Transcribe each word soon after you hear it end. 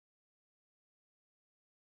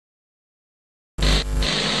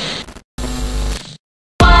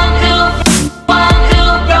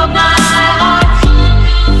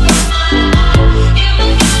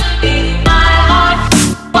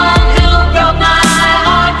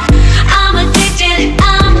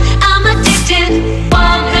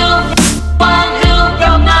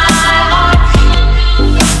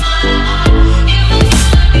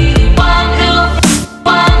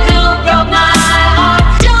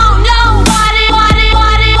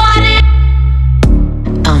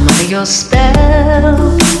your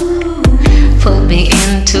spell. Put me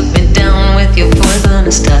in, took me down with your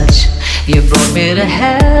poisonous touch. You brought me to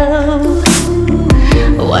hell.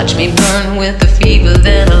 Watch me burn with the fever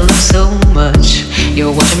that I love so much.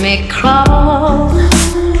 You're watching me crawl.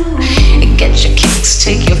 Get your kicks,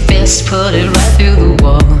 take your fist, put it right through the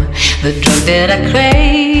wall. The drug that I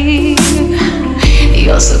crave.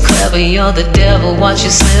 You're so clever, you're the devil, watch you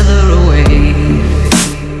slither away.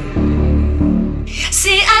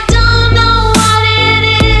 See, I don't know what it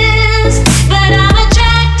is, but I'm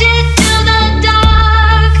attracted to the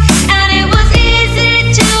dark. And it was easy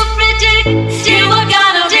to predict. You were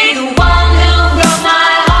gonna be the one who broke my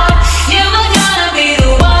heart. You were gonna be the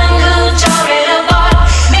one who tore it apart.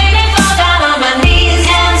 Made me fall down on my knees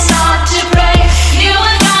and start to pray. You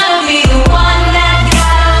were gonna be the one that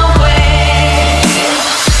got away.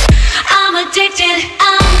 I'm addicted,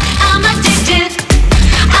 I'm addicted.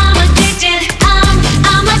 I'm addicted,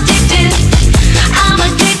 I'm addicted. I'm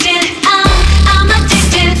addicted, I'm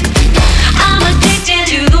addicted. I'm addicted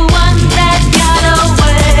to the one that got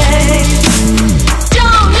away.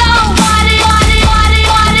 Don't know what it is. Don't know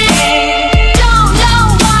what it is. Don't know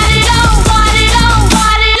what it is.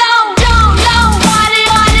 Don't know what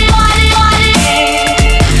it is.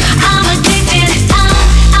 I'm addicted,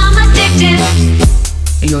 I'm addicted.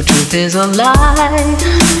 Your truth is a lie.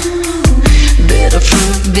 Bitter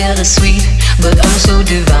fruit, bittersweet, but oh so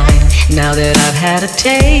divine. Now that I've had a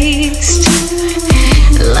taste,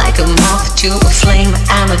 like a moth to a flame,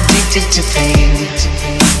 I'm addicted to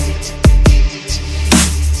pain.